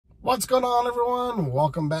What's going on, everyone?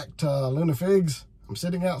 Welcome back to Lunafigs. I'm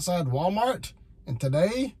sitting outside Walmart, and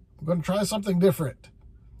today I'm going to try something different.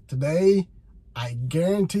 Today, I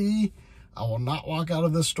guarantee I will not walk out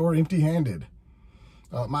of this store empty-handed.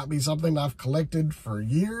 It might be something I've collected for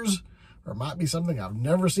years, or it might be something I've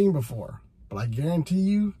never seen before. But I guarantee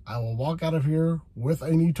you, I will walk out of here with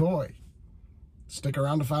a new toy. Stick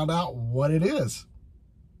around to find out what it is.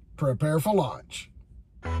 Prepare for launch.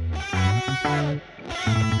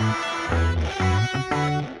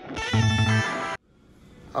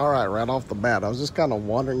 Alright, right off the bat, I was just kind of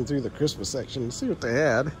wandering through the Christmas section to see what they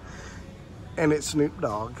had. And it's Snoop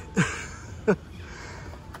Dogg.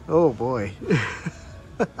 Oh boy.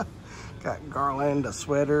 Got garland, a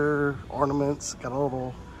sweater, ornaments, got a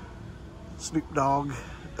little Snoop Dogg.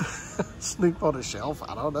 Snoop on the shelf,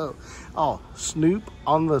 I don't know. Oh, Snoop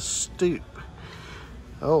on the stoop.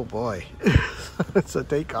 Oh boy. It's a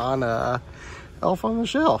take on Elf on the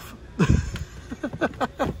Shelf.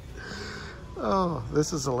 Oh,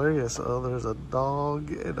 this is hilarious. Oh, there's a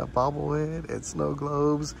dog and a bobblehead and snow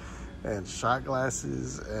globes and shot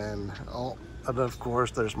glasses and of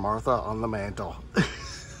course there's Martha on the mantle.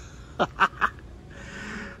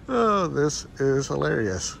 Oh, this is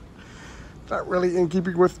hilarious. Not really in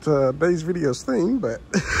keeping with today's video's theme, but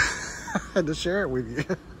I had to share it with you.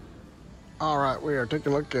 All right, we are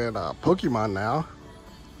taking a look at Pokemon now.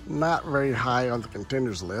 Not very high on the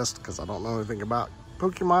contenders list because I don't know anything about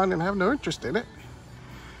Pokemon and have no interest in it.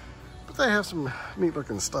 But they have some neat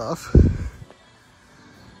looking stuff.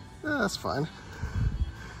 Yeah, that's fine.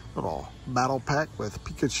 Little battle pack with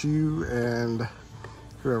Pikachu and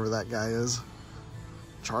whoever that guy is.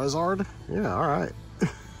 Charizard? Yeah, all right.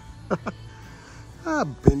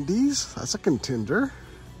 Bendy's, that's a contender.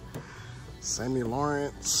 Sammy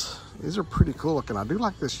Lawrence. These are pretty cool looking. I do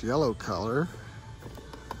like this yellow color.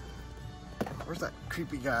 Where's that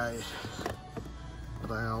creepy guy that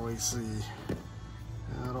I always see?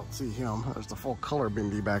 I don't see him. There's the full color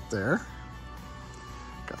Bendy back there.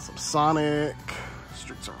 Got some Sonic,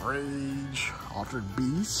 Streets of Rage, Altered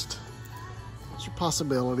Beast. Those are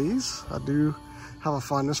possibilities. I do have a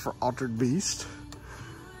fondness for Altered Beast.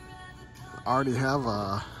 I already have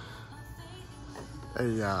a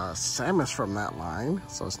Samus from that line,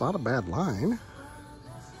 so it's not a bad line.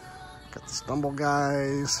 Got the Stumble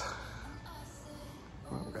guys.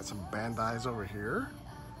 Well, we got some Bandais over here.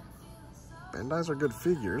 Bandais are good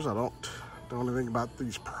figures. I don't know anything about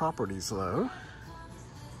these properties though.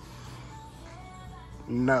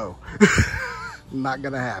 No, not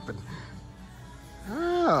gonna happen.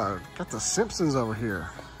 Ah, got the Simpsons over here.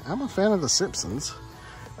 I'm a fan of the Simpsons.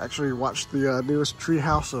 Actually watched the newest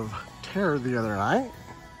Treehouse of Terror the other night.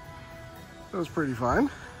 It was pretty fun.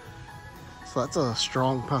 So that's a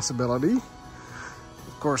strong possibility.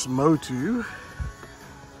 Of course, Motu,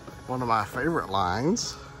 one of my favorite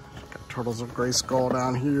lines. Got Turtles of Grayskull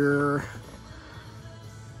down here.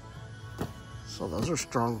 So those are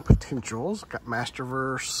strong potentials. Got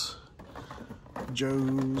Masterverse,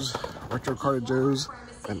 Joe's, Retro Carded Joe's,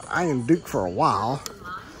 and Iron Duke for a while.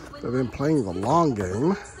 I've been playing the long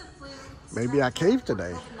game. Maybe I caved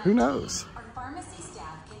today. Who knows?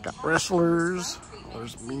 Got wrestlers.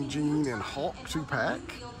 There's Mean Gene and Hulk 2-pack.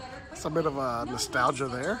 It's a bit of a nostalgia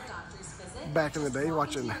there. Back in the day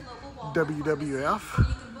watching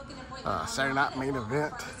WWF. Saturday Night Main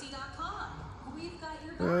Event.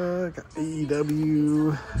 Got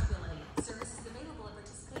AEW.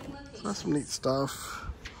 So that's some neat stuff.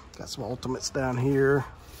 Got some Ultimates down here.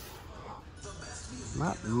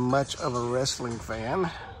 Not much of a wrestling fan.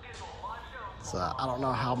 So I don't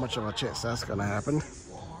know how much of a chance that's going to happen.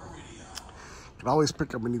 Can always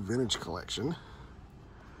pick up a new vintage collection.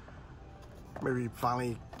 Maybe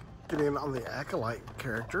finally get in on the Acolyte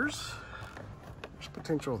characters. There's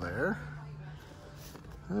potential there.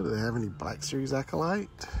 Oh, do they have any Black Series Acolyte?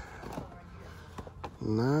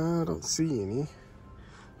 No, I don't see any.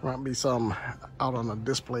 There might be some out on a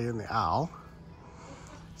display in the aisle.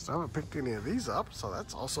 So I haven't picked any of these up, so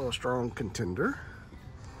that's also a strong contender.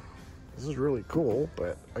 This is really cool,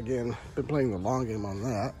 but again, been playing the long game on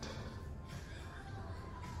that.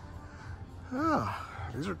 Ah,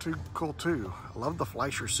 these are too cool too. I love the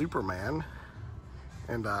Fleischer Superman.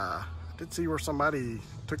 And I did see where somebody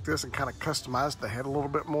took this and kind of customized the head a little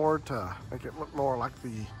bit more to make it look more like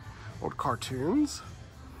the old cartoons.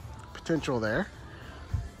 Potential there.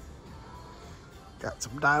 Got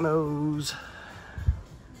some dinos.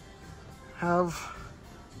 Have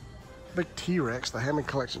big T-Rex, the Hammond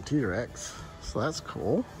Collection T-Rex. So that's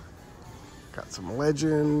cool. Got some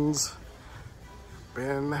Legends.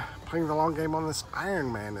 Been playing the long game on this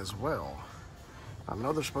Iron Man as well. I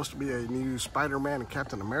know there's supposed to be a new Spider-Man and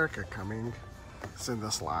Captain America coming. It's in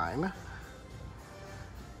this line.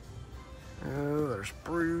 There's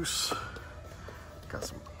Bruce. Got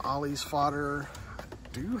some Ollie's fodder. I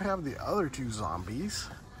do have the other two zombies.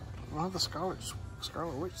 I don't have the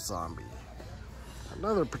Scarlet Witch zombie.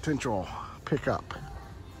 Another potential pickup.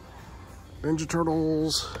 Ninja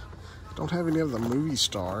Turtles. Don't have any of the movie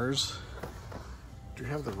stars. Do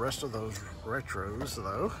have the rest of those retros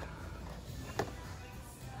though.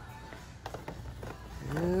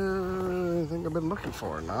 Everything I've been looking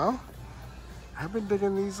for now. I've been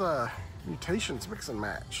digging these Mutations mix and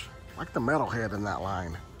match. Like the Metalhead in that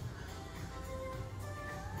line.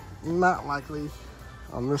 Not likely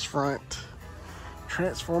on this front.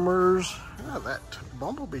 Transformers. Yeah, that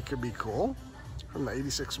Bumblebee could be cool. From the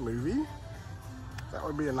 86 movie. That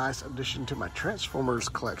would be a nice addition to my Transformers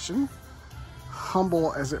collection.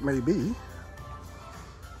 Humble as it may be.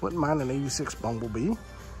 Wouldn't mind an 86 Bumblebee.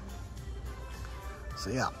 So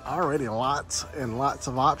yeah, already lots and lots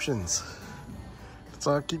of options.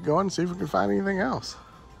 Let's keep going and see if we can find anything else.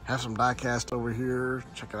 Have some die cast over here.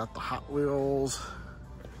 Check out the Hot Wheels.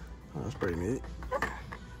 Oh, that's pretty neat.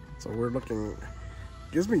 So we're looking,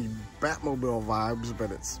 gives me Batmobile vibes, but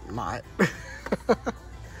it's not.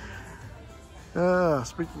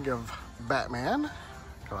 Speaking of Batman,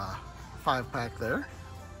 got a 5-pack there.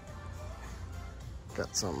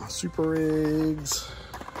 Got some Super Rigs,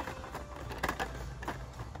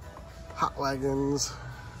 Hot Wagons,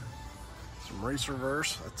 some Race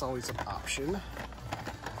Reverse. That's always an option.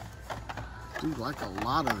 Do like a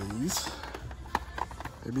lot of these.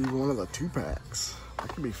 Maybe one of the 2-packs. That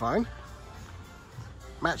could be fine.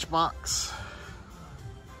 Matchbox.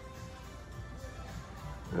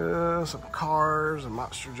 Some cars and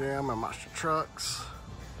Monster Jam and Monster Trucks.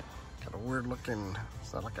 Got a weird looking,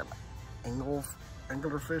 is that like an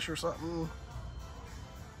anglerfish or something?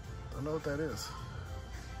 Don't know what that is.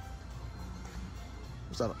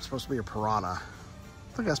 Is that supposed to be a piranha?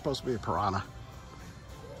 I think that's supposed to be a piranha.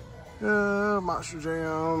 Monster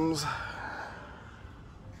Jams.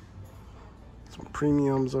 Some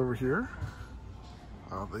premiums over here.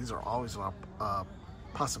 These are always a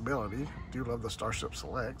possibility. Do love the Starship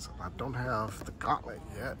Selects. I don't have the Gauntlet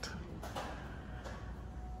yet.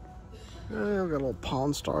 We've got little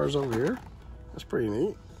Pawn Stars over here. That's pretty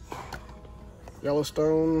neat.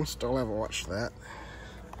 Yellowstone, still haven't watched that.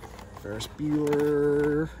 Ferris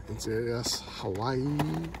Bueller, NCIS, Hawaii,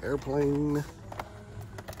 Airplane.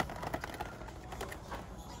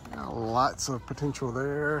 Got lots of potential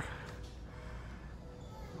there.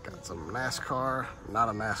 Got some NASCAR. Not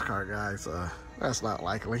a NASCAR guy, so that's not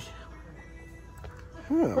likely.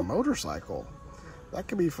 A motorcycle. That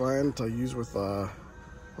could be fun to use with one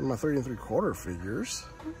of my 3 3/4 figures.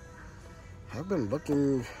 I've been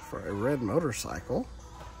looking for a red motorcycle.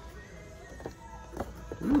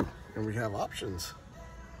 Ooh, and we have options.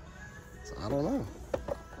 So I don't know.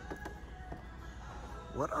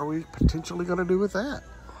 What are we potentially going to do with that?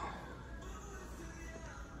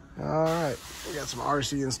 All right, we got some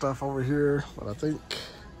RC and stuff over here, but I think,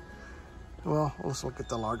 well, let's look at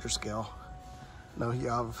the larger scale. No,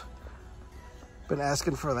 I've been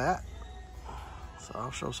asking for that. So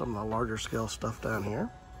I'll show some of the larger scale stuff down here.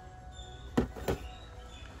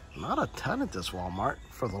 Not a ton at this Walmart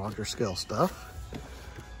for the larger scale stuff.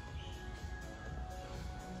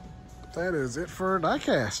 But that is it for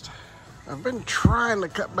diecast. I've been trying to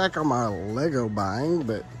cut back on my Lego buying,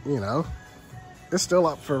 but you know, it's still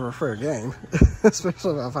up for a fair game,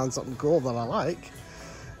 especially if I find something cool that I like.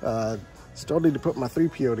 Still need to put my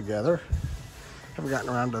 3PO together. Haven't gotten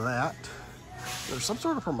around to that. There's some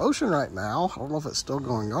sort of promotion right now. I don't know if it's still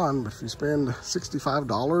going on, but if you spend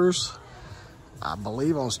 $65, I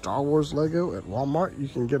believe, on Star Wars Lego at Walmart, you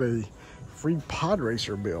can get a free Pod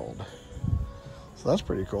Racer build. So that's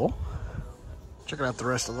pretty cool. Checking out the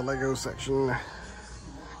rest of the Lego section.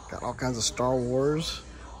 Got all kinds of Star Wars.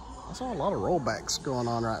 I saw a lot of rollbacks going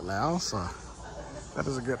on right now, so that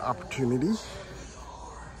is a good opportunity.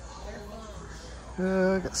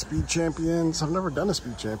 Got Speed Champions. I've never done a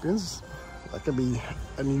Speed Champions. That could be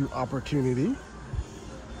a new opportunity.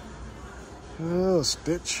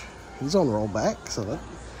 Stitch. He's on rollback, so that,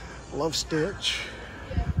 love Stitch.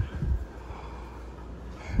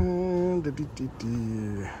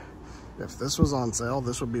 If this was on sale,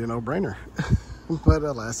 this would be a no-brainer. But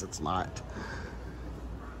alas, it's not.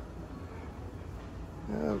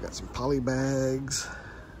 We've got some poly bags,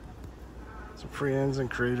 some Friends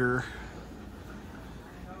and Creator.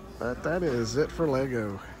 But that is it for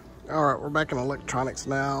Lego. All right, we're back in electronics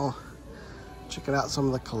now. Checking out some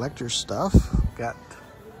of the collector stuff. Got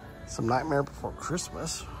some Nightmare Before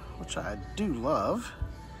Christmas. which I do love.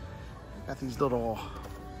 Got these little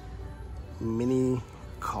mini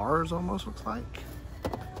cars, almost looks like.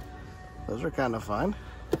 Those are kind of fun.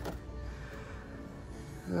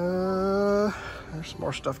 There's some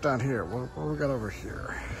more stuff down here. What we got over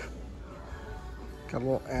here? Got a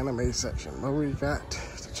little anime section. What we got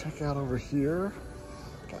to check out over here?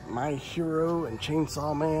 Got My Hero and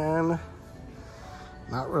Chainsaw Man.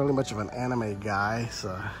 Not really much of an anime guy,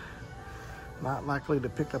 so not likely to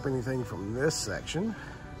pick up anything from this section.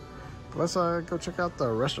 But let's go check out the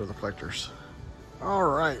rest of the collectors. All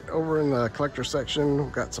right, over in the collector section,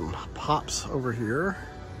 we've got some pops over here.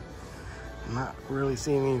 Not really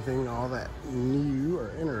seeing anything all that new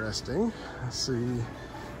or interesting. Let's see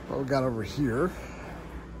what we got over here.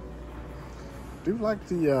 Do like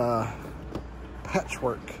the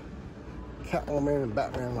patchwork Catwoman and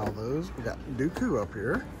Batman and all those. We got Dooku up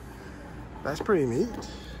here. That's pretty neat.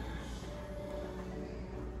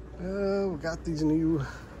 We got these new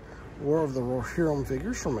War of the Rohirrim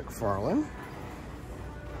figures from McFarlane.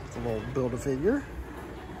 It's a little Build-A-Figure.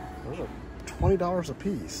 Those are $20 a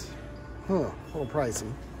piece. A little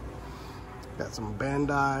pricey. Got some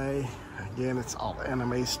Bandai. Again, it's all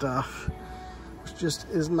anime stuff, which just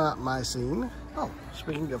is not my scene. Oh,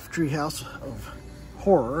 speaking of Treehouse of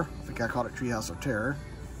Horror, I think I called it Treehouse of Terror.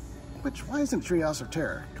 Which, why isn't Treehouse of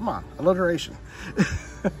Terror? Come on, alliteration.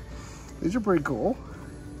 These are pretty cool.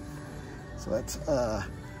 So that's a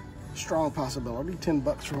strong possibility. 10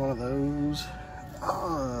 bucks for one of those.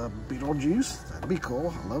 Beetlejuice, that'd be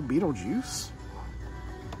cool. I love Beetlejuice.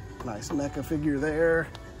 Nice NECA figure there.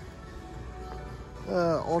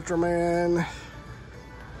 Ultraman.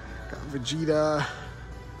 Got Vegeta.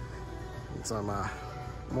 And some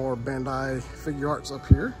more Bandai figure arts up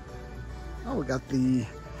here. Oh, we got the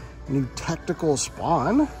new Tactical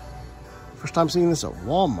Spawn. First time seeing this at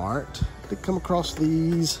Walmart. Did come across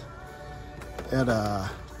these at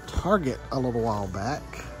Target a little while back.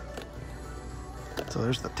 So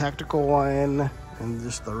there's the tactical one and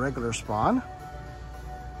just the regular Spawn.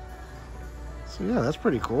 So yeah, that's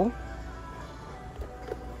pretty cool.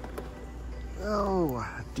 Oh,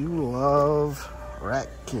 I do love Rat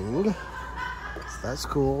King. So that's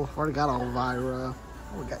cool. Already got Elvira.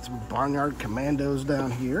 We got some Barnyard Commandos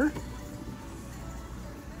down here.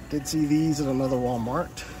 Did see these at another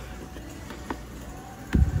Walmart.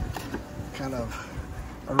 Kind of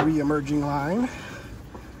a re-emerging line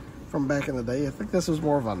from back in the day. I think this was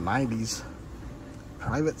more of a 90s.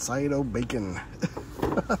 Private Saito Bacon.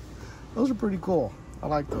 Those are pretty cool. I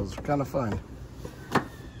like those. They're kind of fun.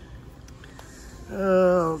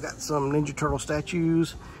 Oh, got some Ninja Turtle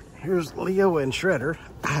statues. Here's Leo and Shredder.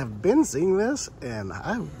 I have been seeing this and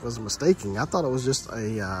I was mistaken. I thought it was just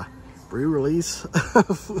a re-release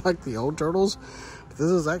like the old Turtles. But this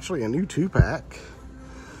is actually a new 2-pack.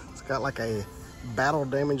 It's got like a battle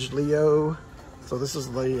damaged Leo. So this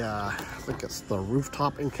is the, I think it's the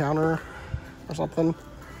rooftop encounter or something.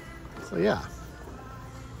 So yeah,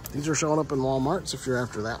 these are showing up in Walmart if you're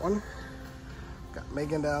after that one. Got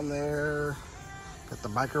Megan down there. Got the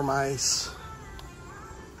Biker Mice.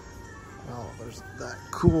 Oh, there's that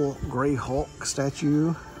cool Gray Hulk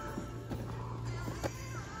statue.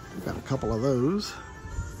 We've got a couple of those.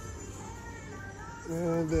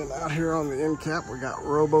 And then out here on the end cap, we got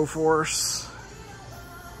RoboForce.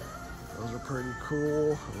 Those are pretty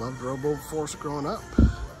cool. I loved RoboForce growing up.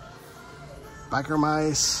 Biker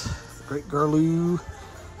Mice, Great Garloo,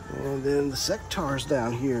 and then the Sectars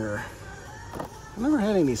down here. I never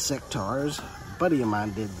had any Sectars. A buddy of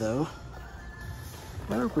mine did though.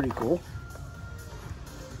 They were pretty cool.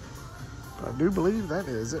 But I do believe that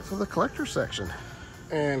is it for the collector section.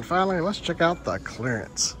 And finally, let's check out the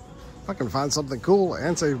clearance. If I can find something cool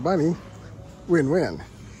and save money, win-win.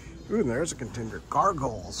 Ooh, and there's a contender.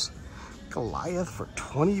 Gargoyles. Goliath for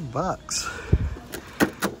 20 bucks.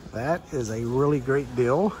 That is a really great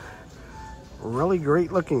deal. Really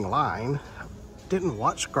great looking line. Didn't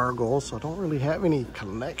watch Gargoyles, so I don't really have any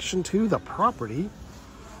connection to the property.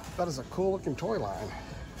 That is a cool looking toy line.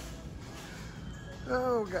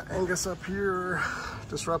 Oh, got Angus up here,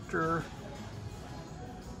 Disruptor.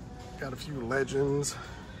 Got a few Legends.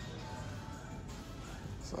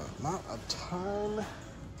 So not a ton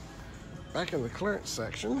back in the clearance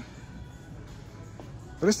section.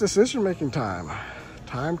 But it's decision making time.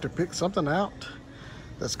 Time to pick something out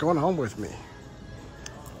that's going home with me.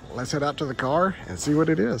 Let's head out to the car and see what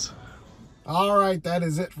it is. All right, that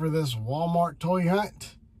is it for this Walmart toy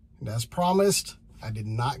hunt. And as promised, I did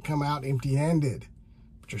not come out empty-handed.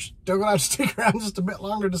 But you're still gonna have to stick around just a bit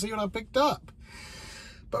longer to see what I picked up.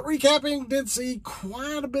 But recapping, did see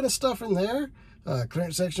quite a bit of stuff in there.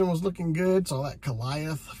 Clearance section was looking good. Saw that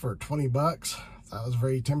Goliath for 20 bucks. That was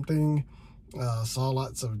very tempting. Saw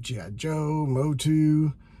lots of G.I. Joe,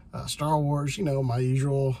 Motu, Star Wars, you know, my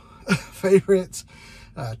usual favorites.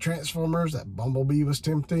 Transformers, that Bumblebee was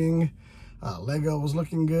tempting. Lego was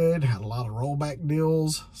looking good. Had a lot of rollback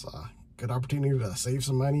deals. So good opportunity to save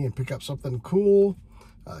some money and pick up something cool.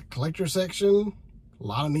 Collector section, a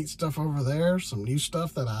lot of neat stuff over there. Some new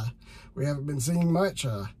stuff that we haven't been seeing much.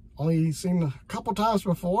 Only seen a couple times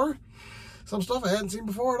before. Some stuff I hadn't seen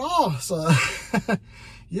before at all. So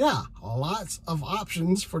yeah, lots of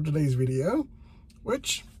options for today's video,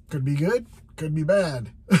 which could be good, could be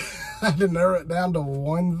bad. I had to narrow it down to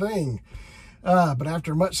one thing. But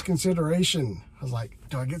after much consideration, I was like,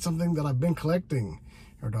 do I get something that I've been collecting?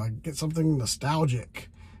 Or do I get something nostalgic?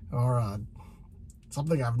 Or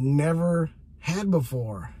something I've never had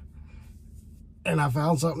before? And I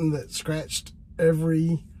found something that scratched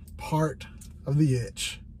every part of the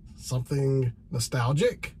itch. Something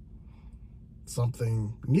nostalgic,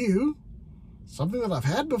 something new, something that I've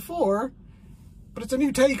had before, but it's a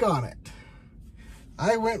new take on it.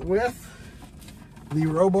 I went with the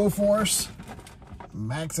RoboForce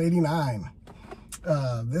Max 89.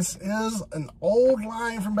 This is an old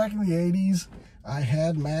line from back in the 80s. I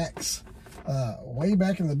had Max way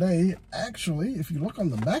back in the day. Actually, if you look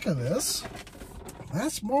on the back of this,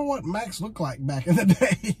 that's more what Max looked like back in the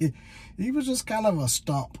day. He was just kind of a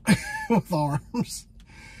stump with arms.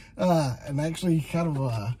 And actually kind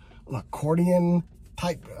of an accordion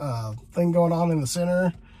type thing going on in the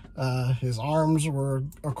center. His arms were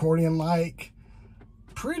accordion-like.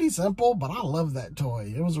 Pretty simple, but I love that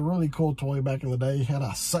toy. It was a really cool toy back in the day. It had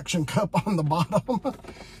a suction cup on the bottom.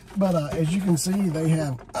 But as you can see, they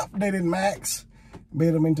have updated Max,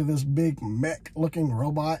 made him into this big mech-looking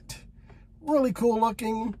robot. Really cool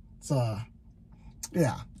looking. It's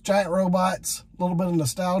yeah, giant robots, a little bit of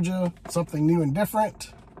nostalgia, something new and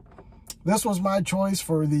different. This was my choice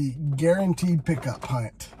for the guaranteed pickup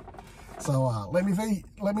hunt. So let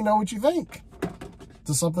me know what you think. Is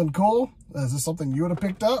this something cool? Is this something you would have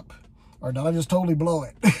picked up? Or did I just totally blow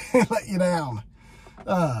it and let you down?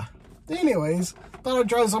 Anyways, thought I'd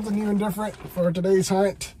try something new and different for today's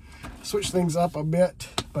hunt. Switch things up a bit,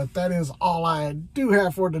 but that is all I do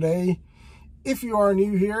have for today. If you are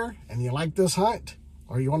new here and you like this hunt,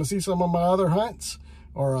 or you want to see some of my other hunts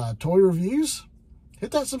or toy reviews,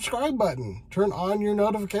 hit that subscribe button. Turn on your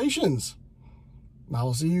notifications. And I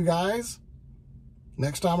will see you guys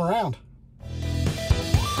next time around.